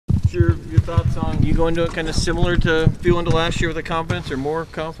Just your thoughts on you going to it kind of similar to feeling to last year with the confidence, or more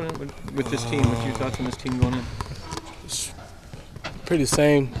confident with this team? What's your thoughts on this team going in? It's pretty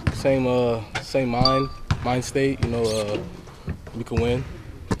same mind state. We can win,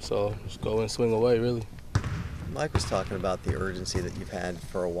 so just go and swing away, really. Mike was talking about the urgency that you've had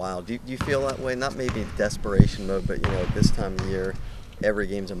for a while. Do you feel that way? Not maybe desperation mode, but this time of year, every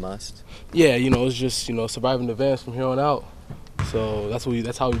game's a must. Yeah, it's just surviving the advance from here on out. So that's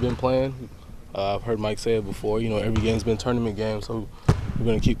how we've been playing. I've heard Mike say it before. Every game's been tournament game, so we're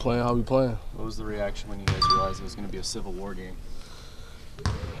gonna keep playing how we playing. What was the reaction when you guys realized it was gonna be a Civil War game?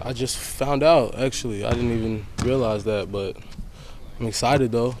 I just found out, actually. I didn't even realize that, but I'm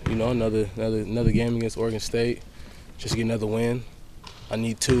excited though. Another game against Oregon State. Just get another win. I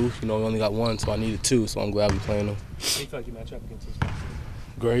need two. We only got one, so I needed two. So I'm glad we're playing them. How do you feel like you match up against this guys?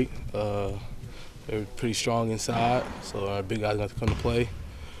 Great. They're pretty strong inside, so our big guys got to come to play.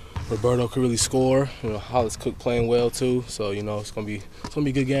 Roberto could really score. Hollis Cook playing well too. So it's gonna be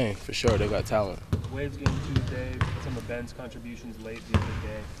a good game for sure. They got talent. Waves game Tuesday. Some of Ben's contributions late the other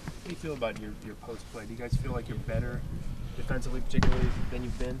day. How do you feel about your post play? Do you guys feel like you're better defensively, particularly than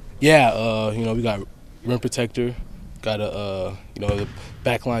you've been? Yeah. We got rim protector. Got the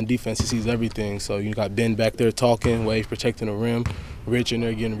backline defense. He sees everything. So you got Ben back there talking, Wave protecting the rim, Rich in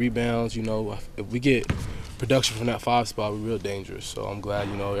there getting rebounds. If we get production from that 5 spot, we're real dangerous. So I'm glad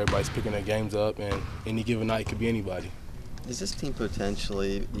everybody's picking their games up, and any given night could be anybody. Is this team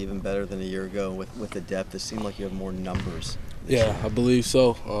potentially even better than a year ago with the depth? It seemed like you have more numbers. Yeah, I believe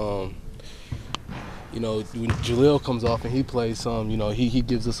so. When Jaleel comes off and he plays some, he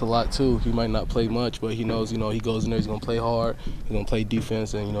gives us a lot too. He might not play much, but he knows, he goes in there, he's going to play hard, he's going to play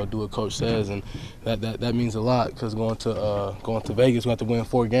defense and, do what Coach says. And that means a lot, because going to Vegas, we have to win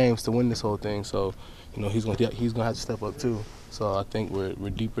 4 games to win this whole thing. So, he's going to have to step up too. So I think we're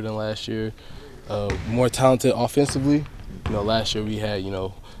deeper than last year, more talented offensively. Last year we had,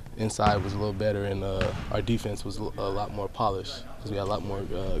 inside was a little better, and our defense was a lot more polished because we had a lot more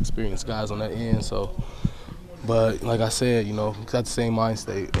experienced guys on that end. So, but like I said, got the same mind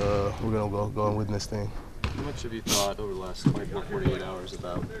state. We're gonna go and win this thing. How much have you thought over the last 24, 48 hours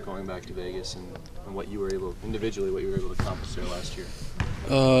about going back to Vegas and what you were able to accomplish there last year?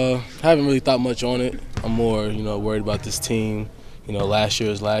 I haven't really thought much on it. I'm more, worried about this team. Last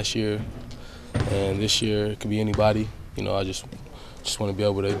year is last year, and this year it could be anybody. I just want to be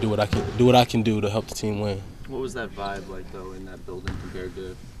able to do what I can do to help the team win. What was that vibe like though in that building compared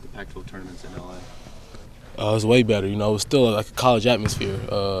to the Pac-12 tournaments in LA? It was way better. It was still like a college atmosphere.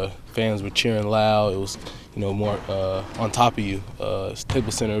 Fans were cheering loud. It was, more on top of you.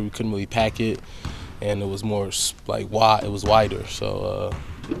 Staples Center, we couldn't really pack it, and it was more like wide. It was wider. So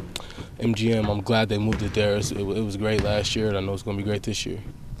MGM, I'm glad they moved it there. It was great last year, and I know it's going to be great this year.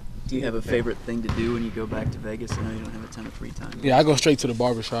 Do you have a favorite thing to do when you go back to Vegas? I know you don't have a ton of free time. Yeah, I go straight to the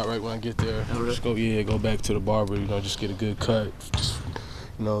barber shop right when I get there. Oh, really? Just go back to the barber. Just get a good cut. Just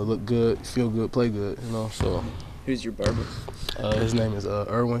look good, feel good, play good. So. Who's your barber? His name is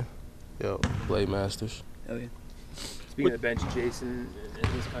Erwin. Blade Masters. Oh yeah. Speaking of the bench, Jason and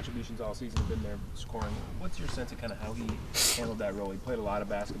his contributions all season have been there scoring. What's your sense of kind of how he handled that role? He played a lot of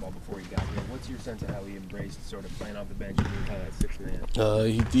basketball before he got here. What's your sense of how he embraced sort of playing off the bench and being kind of that sixth man?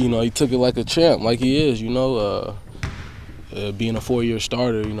 He took it like a champ, like he is. Being a 4-year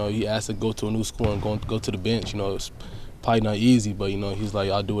starter, he asked to go to a new school and go to the bench. It's probably not easy, but he's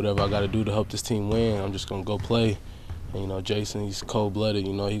like, I'll do whatever I got to do to help this team win. I'm just gonna go play. And Jason, he's cold-blooded.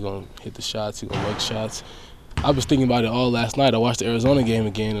 He's gonna hit the shots. He's gonna make shots. I was thinking about it all last night. I watched the Arizona game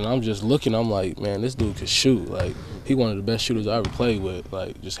again, and I'm just looking. I'm like, man, this dude could shoot. Like, he one of the best shooters I ever played with.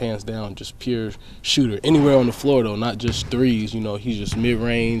 Like, just hands down, just pure shooter. Anywhere on the floor, though, not just threes. He's just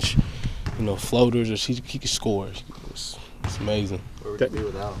mid-range, floaters. He can score. It's amazing. Where would you be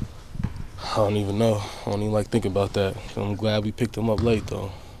without him? I don't even know. I don't even think about that. I'm glad we picked him up late,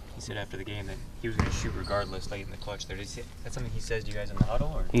 though. He said after the game that he was going to shoot regardless late in the clutch there. That's something he says to you guys in the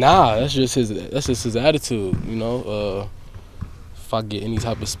huddle? Or? Nah, that's just his attitude, If I get any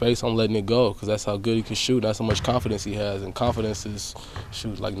type of space, I'm letting it go, because that's how good he can shoot. That's how much confidence he has, and confidence is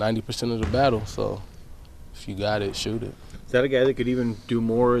like 90% of the battle. So if you got it, shoot it. Is that a guy that could even do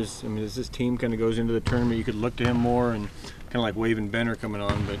more? As this team kind of goes into the tournament, you could look to him more, and kind of like Wave and Ben are coming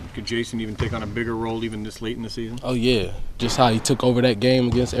on, but could Jason even take on a bigger role even this late in the season? Oh yeah, just how he took over that game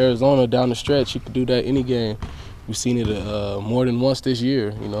against Arizona down the stretch. He could do that any game. We've seen it more than once this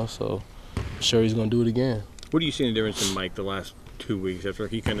year, so I'm sure he's gonna do it again. What do you see the difference in Mike the last 2 weeks after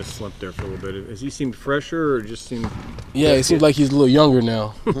he kind of slumped there for a little bit? Has he seemed fresher or just seemed? Yeah, it seems like he's a little younger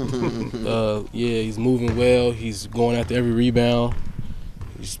now. Yeah, he's moving well. He's going after every rebound.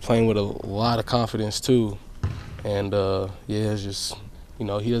 he's playing with a lot of confidence too. And yeah, it's just, you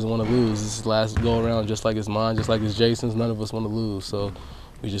know, he doesn't want to lose. This is his last go around, just like it's mine, just like it's Jason's. None of us want to lose, so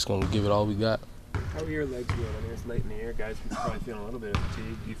we're just gonna give it all we got. How are your legs feeling? I mean, it's late in the year, guys. You're probably feeling a little bit of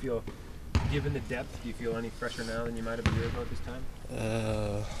fatigue. Do you feel, given the depth, do you feel any fresher now than you might have a year ago at this time?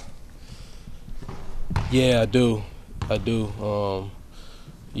 Yeah, I do. A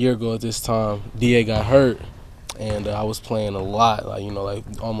year ago at this time, DA got hurt, and I was playing a lot, like, you know, like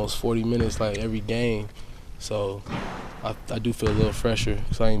almost 40 minutes like every game. So I do feel a little fresher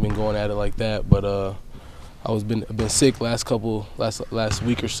because I ain't been going at it like that. But I've been sick last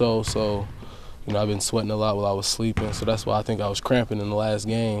week or so. So, you know, I've been sweating a lot while I was sleeping. So that's why I think I was cramping in the last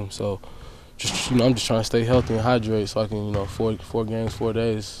game. So just, you know, I'm just trying to stay healthy and hydrate so I can, you know, four games, 4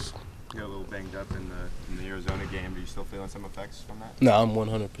 days. You got a little banged up in the Arizona game. Are you still feeling some effects from that? No, I'm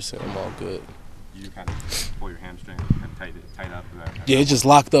 100%. I'm all good. You kind of pull your hamstring and tight up? Yeah, it just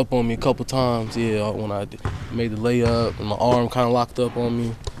locked up on me a couple times. Yeah, when I made the layup and my arm kind of locked up on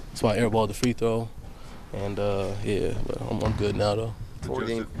me. That's why I airballed the free throw. And yeah, but I'm good now though.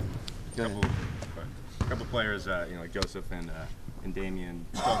 A couple players, you know, like Joseph and Damian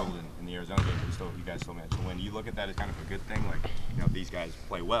struggled in the Arizona game, but you guys still managed to win. Do you look at that as kind of a good thing? Like, you know, these guys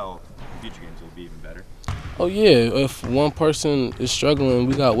play well, in future games will be even better. Oh yeah, if one person is struggling,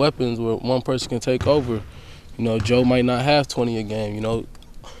 we got weapons where one person can take over. You know, Joe might not have 20 a game. You know,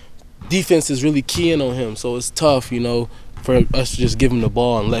 defense is really keying on him, so it's tough, you know, for us to just give him the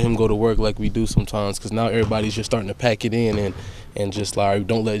ball and let him go to work like we do sometimes, because now everybody's just starting to pack it in and just like,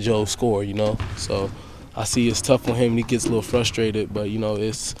 don't let Joe score, you know. So I see it's tough on him and he gets a little frustrated, but, you know,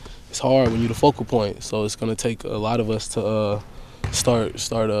 it's hard when you're the focal point. So it's going to take a lot of us to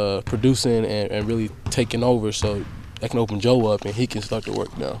start producing and really taking over so that can open Joe up and he can start to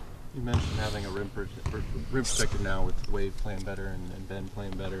work now. You mentioned having a rim perspective now with Wade playing better and Ben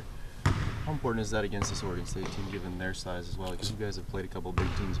playing better. How important is that against this Oregon State team, given their size as well? Because you guys have played a couple big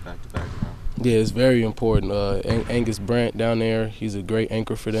teams back-to-back now. Yeah, it's very important. Angus Brandt down there, he's a great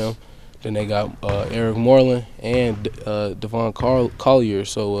anchor for them. Then they got Eric Moreland and Devon Collier.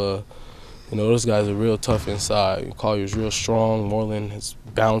 So, you know, those guys are real tough inside. Collier's real strong. Moreland is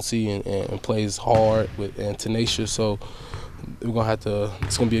bouncy and plays hard and tenacious. So we're gonna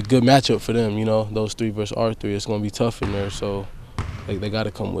it's gonna be a good matchup for them. You know, those three versus our three. It's gonna be tough in there. So they got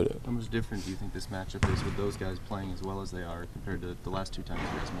to come with it. How much different do you think this matchup is with those guys playing as well as they are compared to the last two times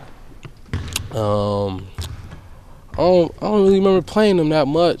you guys met? I don't really remember playing them that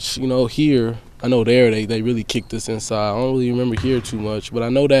much, you know, here. I know there they really kicked us inside. I don't really remember here too much, but I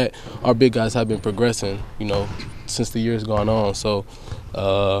know that our big guys have been progressing, you know, since the year's gone on. So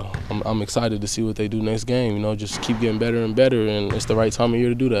I'm excited to see what they do next game. You know, just keep getting better and better, and it's the right time of year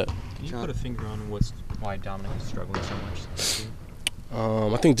to do that. Can you put a finger on why Dominic is struggling so much?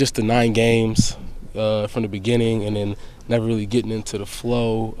 I think just the 9 games from the beginning, and then never really getting into the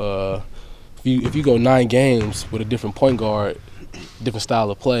flow. If you go 9 games with a different point guard, different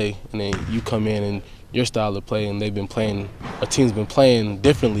style of play, and then you come in and your style of play, and a team's been playing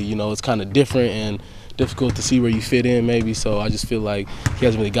differently, you know, it's kind of different and difficult to see where you fit in maybe. So I just feel like he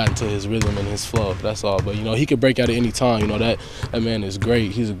hasn't really gotten to his rhythm and his flow, that's all. But, you know, he could break out at any time. You know, that man is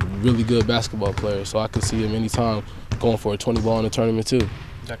great. He's a really good basketball player, so I could see him anytime going for a 20 ball in the tournament too. You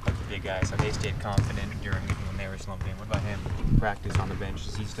talked about the big guys, so they stayed confident during when they were slumping. What about him? Practice on the bench,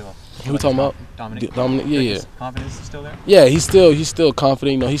 is he still? Who we talking about? Dominic. Yeah. His confidence is still there? Yeah, he's still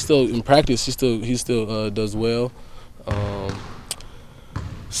confident. You know, he's still in practice. He still does well.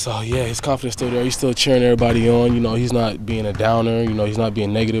 So yeah, his confidence still there. He's still cheering everybody on. You know, he's not being a downer. You know, he's not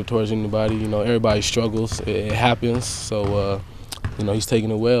being negative towards anybody. You know, everybody struggles. It happens. So you know, he's taking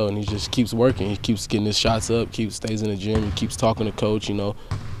it well, and he just keeps working. He keeps getting his shots up. Stays in the gym. He keeps talking to coach. You know,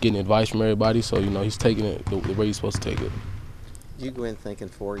 getting advice from everybody. So, you know, he's taking it the way he's supposed to take it. Do you go in thinking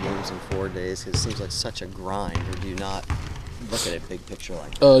 4 games in 4 days? Because it seems like such a grind. Or do you not look at it big picture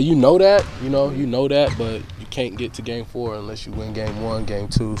like that? You know that, but you can't get to game 4 unless you win game 1, game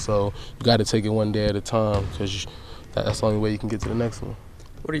 2. So you got to take it one day at a time, because that's the only way you can get to the next one.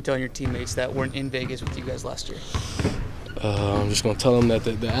 What are you telling your teammates that weren't in Vegas with you guys last year? I'm just gonna tell them that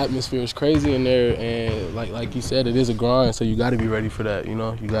the atmosphere is crazy in there, and like you said, it is a grind. So you got to be ready for that. You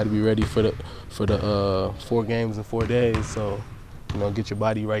know, you got to be ready for the 4 games in 4 days. So, you know, get your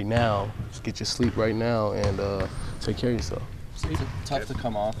body right now, just get your sleep right now, and take care of yourself. Is it tough to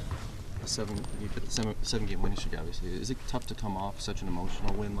come off you get the 7-game winning streak, obviously? Is it tough to come off such an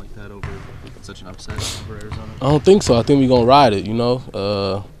emotional win like that over such an upset over Arizona? I don't think so. I think we're gonna ride it. You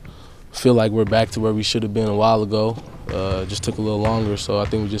know, feel like we're back to where we should have been a while ago. Just took a little longer, so I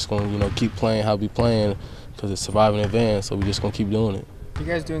think we're just gonna, you know, keep playing how we playing, because it's surviving advance. So we're just gonna keep doing it. you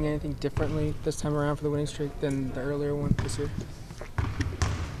guys doing anything differently this time around for the winning streak than the earlier one this year?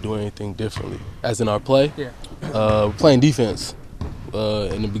 Doing anything differently? As in our play? Yeah. We're playing defense.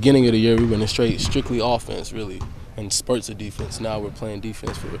 In the beginning of the year, we went strictly offense, really, and spurts of defense. Now we're playing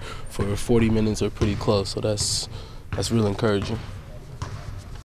defense for 40 minutes or pretty close, so that's real encouraging.